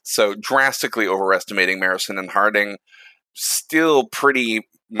 So drastically overestimating Marison and Harding. Still pretty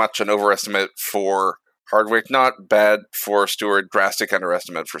much an overestimate for Hardwick. Not bad for Stewart. Drastic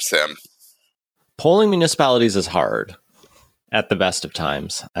underestimate for Sim. Polling municipalities is hard at the best of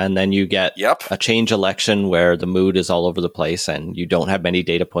times. And then you get a change election where the mood is all over the place and you don't have many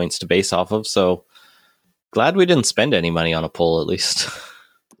data points to base off of. So glad we didn't spend any money on a poll, at least.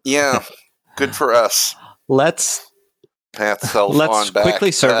 Yeah, good for us. Let's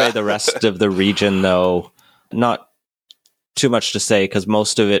quickly survey the rest of the region, though. Not too much to say because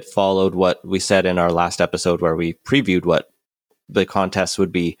most of it followed what we said in our last episode where we previewed what the contest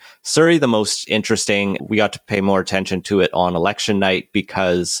would be. Surrey, the most interesting. We got to pay more attention to it on election night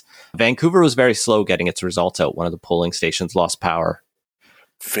because Vancouver was very slow getting its results out. One of the polling stations lost power.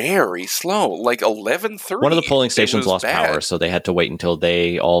 Very slow, like 11:30. One of the polling stations lost power, so they had to wait until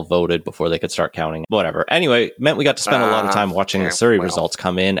they all voted before they could start counting. Whatever. Anyway, meant we got to spend a lot of time watching the Surrey results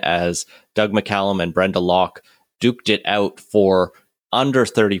come in as Doug McCallum and Brenda Locke duked it out for under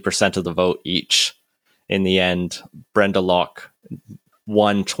 30% of the vote each. In the end, Brenda Locke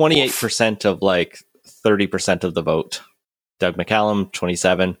won 28% of like 30% of the vote. Doug McCallum,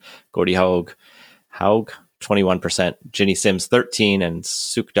 27%. Gordy Haug, 21%. Ginny Sims, 13%. And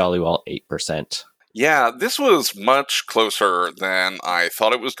Suk Dhaliwal, 8%. Yeah, this was much closer than I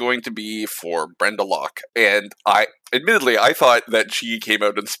thought it was going to be for Brenda Locke. And I thought that she came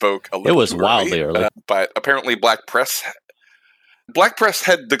out and spoke a little. It was wildly early. But apparently Black Press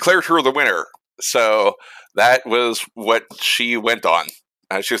had declared her the winner. So that was what she went on.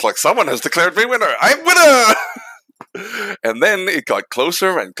 She's like, someone has declared me winner. I'm winner! And then it got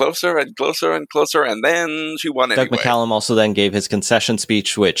closer and closer and closer and closer, and then she won anyway. Doug McCallum also then gave his concession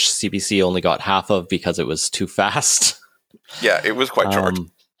speech, which CBC only got half of because it was too fast. Yeah, it was quite short.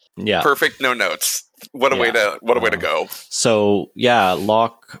 Yeah. Perfect, no notes. What a way to go. So, yeah,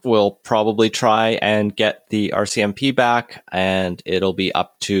 Locke will probably try and get the RCMP back, and it'll be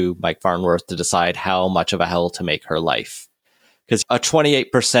up to Mike Farnworth to decide how much of a hell to make her life. Because a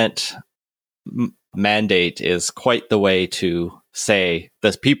 28% mandate is quite the way to say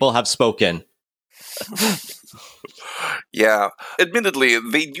the people have spoken. Yeah. Admittedly,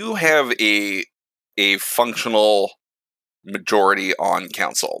 they do have a functional majority on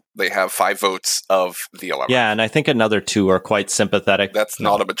council. They have 5 votes of the 11. Yeah, and I think another 2 are quite sympathetic. That's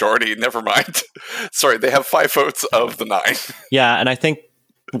not a majority. Never mind. Sorry, they have 5 votes of the 9. Yeah, and I think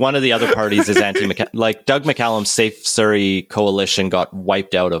one of the other parties is like Doug McCallum's Safe Surrey coalition got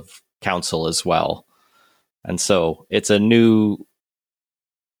wiped out of council as well. And so it's a new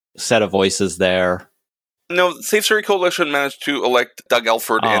set of voices there. No, Safe Surrey Coalition managed to elect Doug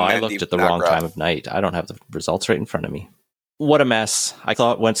Elford and Mandeep I looked at the wrong time of night. I don't have the results right in front of me. What a mess. I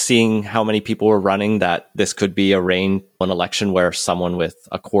thought when seeing how many people were running that this could be an election where someone with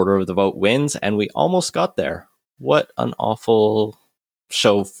a quarter of the vote wins, and we almost got there. What an awful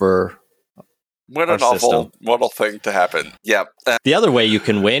show for what an awful thing to happen. Yeah. The other way you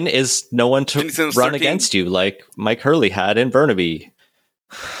can win is no one to run 13. Against you, like Mike Hurley had in Burnaby.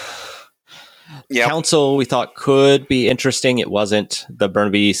 Yep. Council we thought could be interesting. It wasn't. The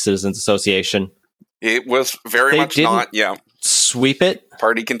Burnaby Citizens Association. It was very much not. Yeah. Sweep it.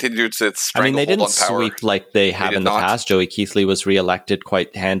 Party continued its stranglehold they didn't on power. Sweep like they have in the past. Joey Keithley was reelected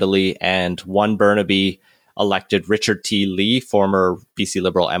quite handily, and one Burnaby elected Richard T. Lee, former BC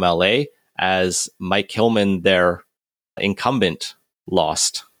Liberal MLA, as Mike Hillman, their incumbent,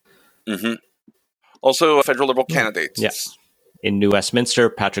 lost. Mm-hmm. Also, federal Liberal candidates. Yes. In New Westminster,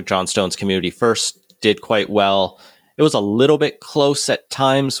 Patrick Johnstone's Community First did quite well. It was a little bit close at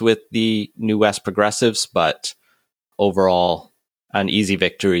times with the New West Progressives, but overall, an easy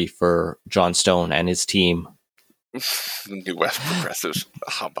victory for Johnstone and his team. New West Progressives,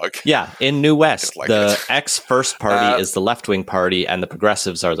 humbug. Yeah, in New West, like the it. ex-First Party is the left-wing party, and the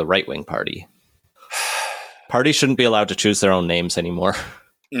Progressives are the right-wing party. Parties shouldn't be allowed to choose their own names anymore.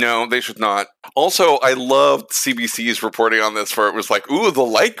 No, they should not. Also, I loved CBC's reporting on this, where it was like, ooh, the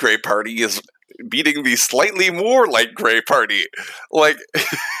light gray party is beating the slightly more light gray party. Like,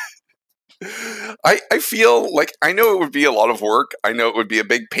 I feel like, I know it would be a lot of work. I know it would be a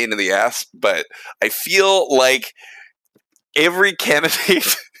big pain in the ass, but I feel like every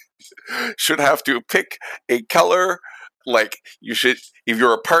candidate should have to pick a color. Like, you should, if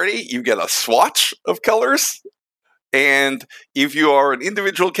you're a party, you get a swatch of colors. And if you are an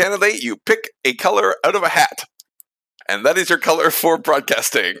individual candidate, you pick a color out of a hat. And that is your color for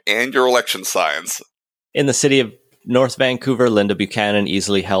broadcasting and your election signs. In the city of North Vancouver, Linda Buchanan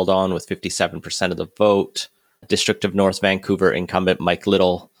easily held on with 57% of the vote. District of North Vancouver incumbent Mike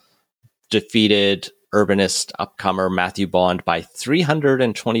Little defeated urbanist upcomer Matthew Bond by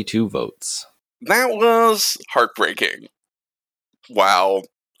 322 votes. That was heartbreaking. Wow.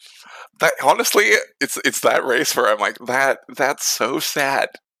 That honestly, it's that race where I'm like, that's so sad.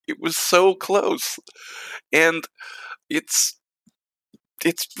 It was so close, and it's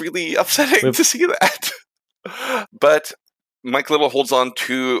really upsetting to see that. But Mike Little holds on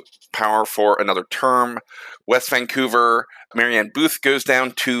to power for another term. West Vancouver, Marianne Booth goes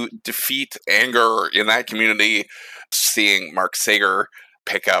down to defeat anger in that community, seeing Mark Sager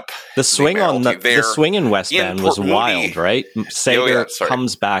pick up the swing on the swing in West Bend was wild, right? Sager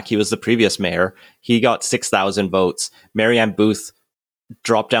comes back. He was the previous mayor. He got 6,000 votes. Marianne Booth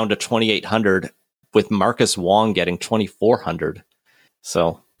dropped down to 2,800, with Marcus Wong getting 2,400.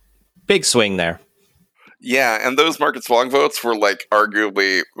 So big swing there. Yeah, and those Marcus Wong votes were like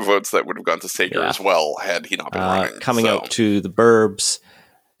arguably votes that would have gone to Sager as well had he not been running. Coming out to the burbs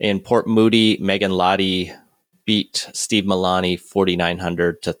in Port Moody, Megan Lottie beat Steve Milani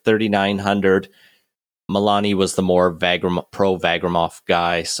 4,900 to 3,900. Milani was the more pro-Vagramoff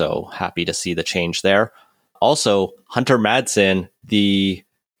guy, so happy to see the change there. Also, Hunter Madsen, the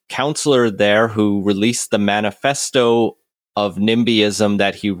counselor there who released the manifesto of NIMBYism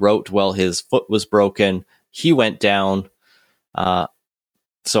that he wrote while his foot was broken, he went down.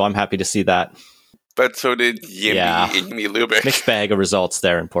 So I'm happy to see that. But so did Yimi Lubick. Mixed bag of results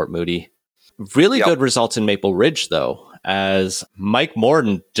there in Port Moody. Really good results in Maple Ridge, though, as Mike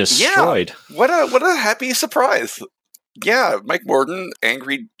Morden destroyed. Yeah, what a happy surprise. Yeah, Mike Morden,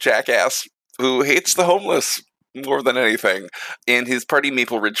 angry jackass who hates the homeless more than anything. And his party,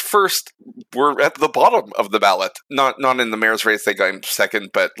 Maple Ridge First, were at the bottom of the ballot. Not in the mayor's race, they got him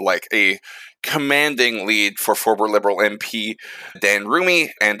second, but like a commanding lead for former Liberal MP Dan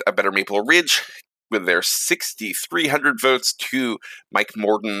Rumi and A Better Maple Ridge, with their 6,300 votes to Mike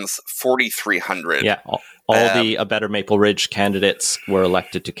Morden's 4,300. Yeah, all the A Better Maple Ridge candidates were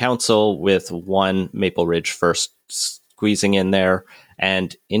elected to council, with one Maple Ridge First squeezing in there,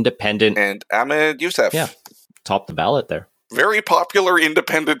 and independent. And Ahmed Youssef. Yeah, topped the ballot there. Very popular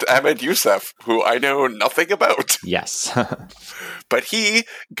independent Ahmed Youssef, who I know nothing about. Yes. But he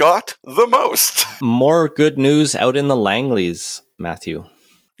got the most. More good news out in the Langleys, Matthew.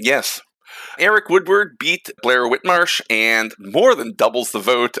 Yes. Eric Woodward beat Blair Whitmarsh and more than doubles the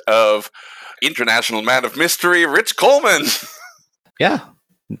vote of international man of mystery, Rich Coleman. Yeah,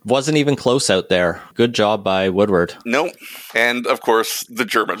 wasn't even close out there. Good job by Woodward. Nope. And, of course, the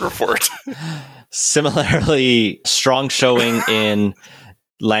German report. Similarly, strong showing in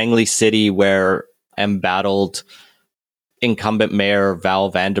Langley City, where embattled incumbent mayor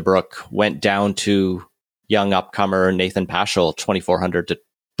Val Vanderbroek went down to young upcomer Nathan Paschal, 2,400 to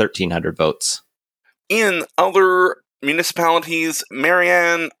 1,300 votes. In other municipalities,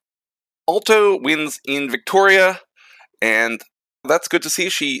 Marianne Alto wins in Victoria, and that's good to see.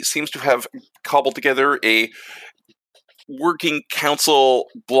 She seems to have cobbled together a working council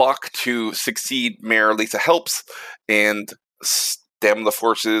block to succeed Mayor Lisa Helps and stem the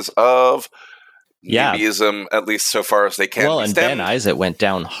forces of NIMBYism, at least so far as they can. Well, and Ben Isaac went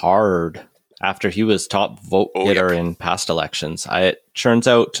down hard after he was top vote getter in past elections. It turns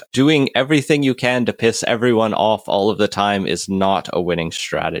out doing everything you can to piss everyone off all of the time is not a winning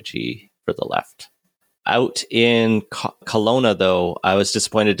strategy for the left. Out in Kelowna, though, I was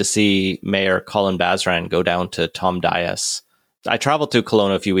disappointed to see Mayor Colin Bazran go down to Tom Dias. I traveled to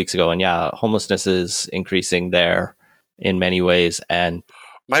Kelowna a few weeks ago, and yeah, homelessness is increasing there in many ways. And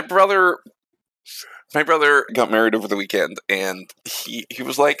my brother My brother got married over the weekend, and he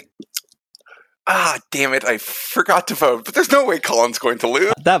was like, damn it, I forgot to vote, but there's no way Colin's going to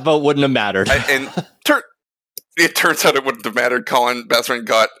lose. That vote wouldn't have mattered. It turns out it wouldn't have mattered. Colin Basran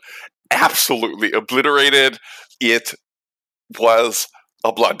got absolutely obliterated. It was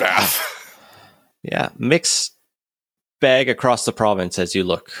a bloodbath. Yeah, mixed bag across the province as you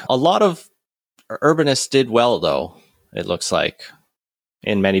look. A lot of urbanists did well, though, it looks like,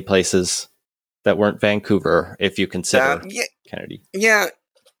 in many places that weren't Vancouver, if you consider Kennedy. Yeah.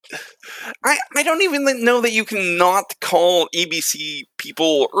 I don't even know that you can not call EBC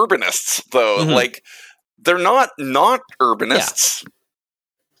people urbanists, though. Mm-hmm. Like, they're not urbanists,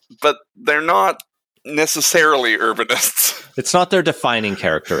 but they're not necessarily urbanists. It's not their defining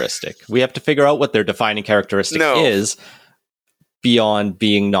characteristic. We have to figure out what their defining characteristic is beyond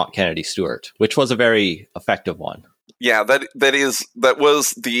being not Kennedy Stewart, which was a very effective one. Yeah, that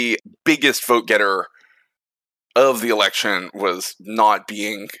was the biggest vote getter of the election, was not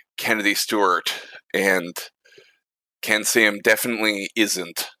being Kennedy Stewart, and Ken Sam definitely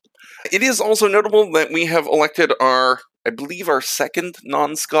isn't. It is also notable that we have elected I believe our second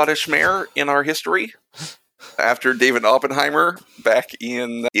non-Scottish mayor in our history, after David Oppenheimer back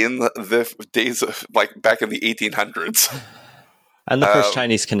in the days of, like, back in the 1800s. And the first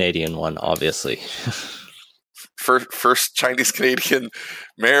Chinese-Canadian one, obviously. First Chinese-Canadian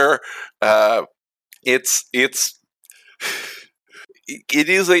mayor. It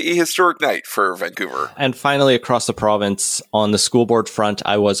is a historic night for Vancouver. And finally, across the province, on the school board front,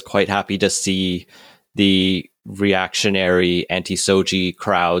 I was quite happy to see the reactionary anti-Soji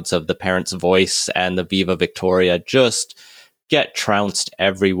crowds of the Parents' Voice and the Viva Victoria just get trounced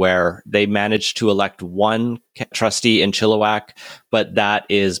everywhere. They managed to elect one trustee in Chilliwack, but that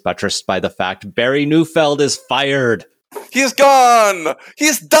is buttressed by the fact Barry Neufeld is fired. He's gone!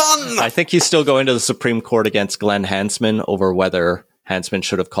 He's done! I think he's still going to the Supreme Court against Glenn Hansman over whether Hansman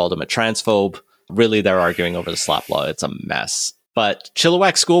should have called him a transphobe. Really, they're arguing over the slap law. It's a mess. But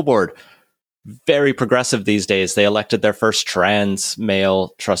Chilliwack School Board, very progressive these days. They elected their first trans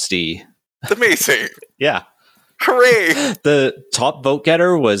male trustee. Amazing. Yeah. Hooray! The top vote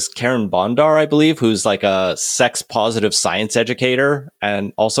getter was Karen Bondar, I believe, who's like a sex-positive science educator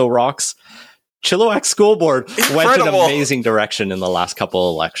and also rocks. Chilliwack School Board went in an amazing direction in the last couple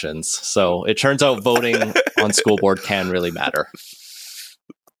of elections. So it turns out voting on school board can really matter.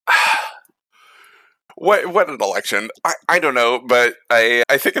 What an election. I don't know, but I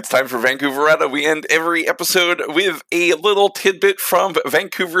think it's time for Vancouveretta. We end every episode with a little tidbit from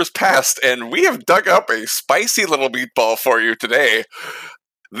Vancouver's past, and we have dug up a spicy little meatball for you today.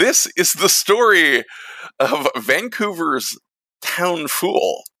 This is the story of Vancouver's town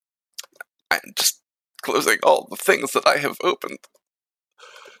fool. I'm just closing all the things that I have opened.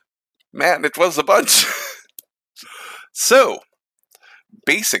 Man, it was a bunch. So,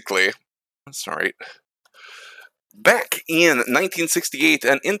 basically, sorry. Back in 1968,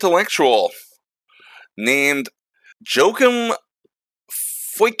 an intellectual named Joachim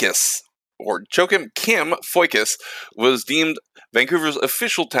Foikes, or Joachim Kim Foikes, was deemed Vancouver's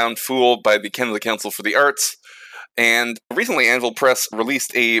official town fool by the Canada Council for the Arts. And recently, Anvil Press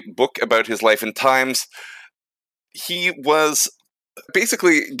released a book about his life and times. He was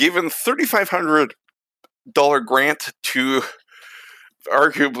basically given $3,500 grant to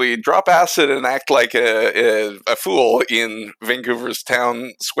arguably drop acid and act like a fool in Vancouver's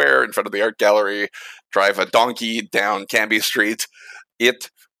town square in front of the art gallery, drive a donkey down Cambie Street.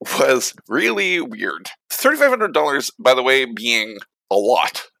 It was really weird. $3,500, by the way, being a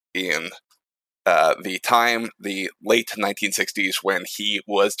lot in the late 1960s when he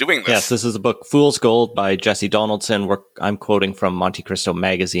was doing this. Yes, this is the book Fool's Gold by Jesse Donaldson. I'm quoting from Monte Cristo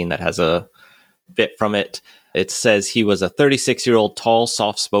magazine that has a bit from it. It says he was a 36-year-old tall,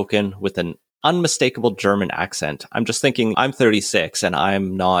 soft-spoken with an unmistakable German accent. I'm just thinking, I'm 36 and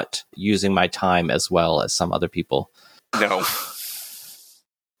I'm not using my time as well as some other people. No.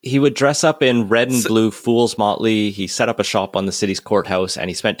 He would dress up in red and blue fool's motley. He set up a shop on the city's courthouse, and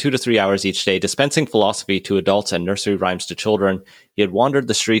he spent 2 to 3 hours each day dispensing philosophy to adults and nursery rhymes to children. He had wandered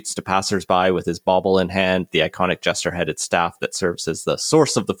the streets to passers-by with his bauble in hand, the iconic jester-headed staff that serves as the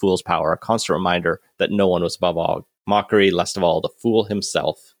source of the fool's power, a constant reminder that no one was above all mockery, least of all the fool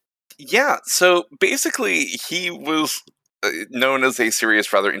himself. Yeah, so basically he was known as a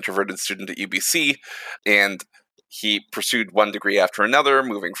serious, rather introverted student at UBC, and he pursued one degree after another,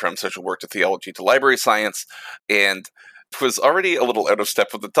 moving from social work to theology to library science, and was already a little out of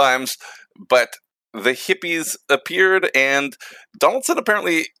step with the times, but the hippies appeared, and Donaldson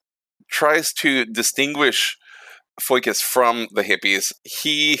apparently tries to distinguish Foikes from the hippies.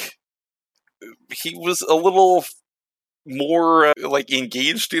 He he was a little more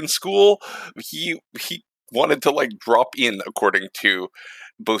engaged in school. He wanted to drop in, according to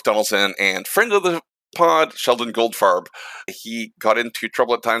both Donaldson and friend of the pod, Sheldon Goldfarb. He got into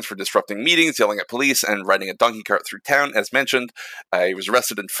trouble at times for disrupting meetings, yelling at police, and riding a donkey cart through town, as mentioned. He was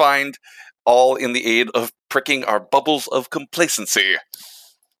arrested and fined, all in the aid of pricking our bubbles of complacency.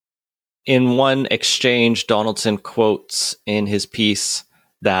 In one exchange, Donaldson quotes in his piece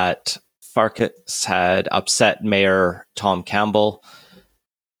that Farkas had upset Mayor Tom Campbell.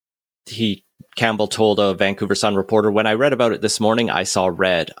 Campbell told a Vancouver Sun reporter, "When I read about it this morning, I saw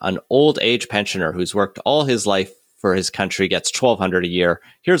red. An old age pensioner who's worked all his life for his country gets $1,200 a year.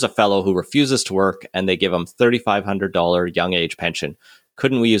 Here's a fellow who refuses to work, and they give him $3,500 young age pension.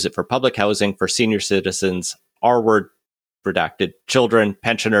 Couldn't we use it for public housing for senior citizens, our word redacted, children,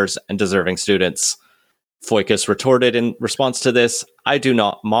 pensioners, and deserving students?" Foikas retorted in response to this, "I do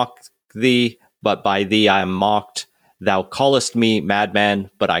not mock thee, but by thee I am mocked. Thou callest me madman,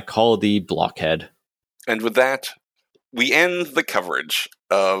 but I call thee blockhead." And with that, we end the coverage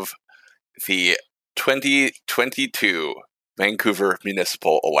of the 2022 Vancouver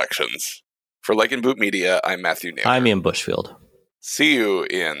municipal elections. For Like and Boot Media, I'm Matthew Naylor. I'm Ian Bushfield. See you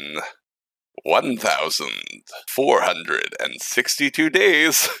in 1,462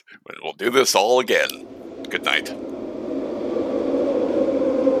 days when we'll do this all again. Good night.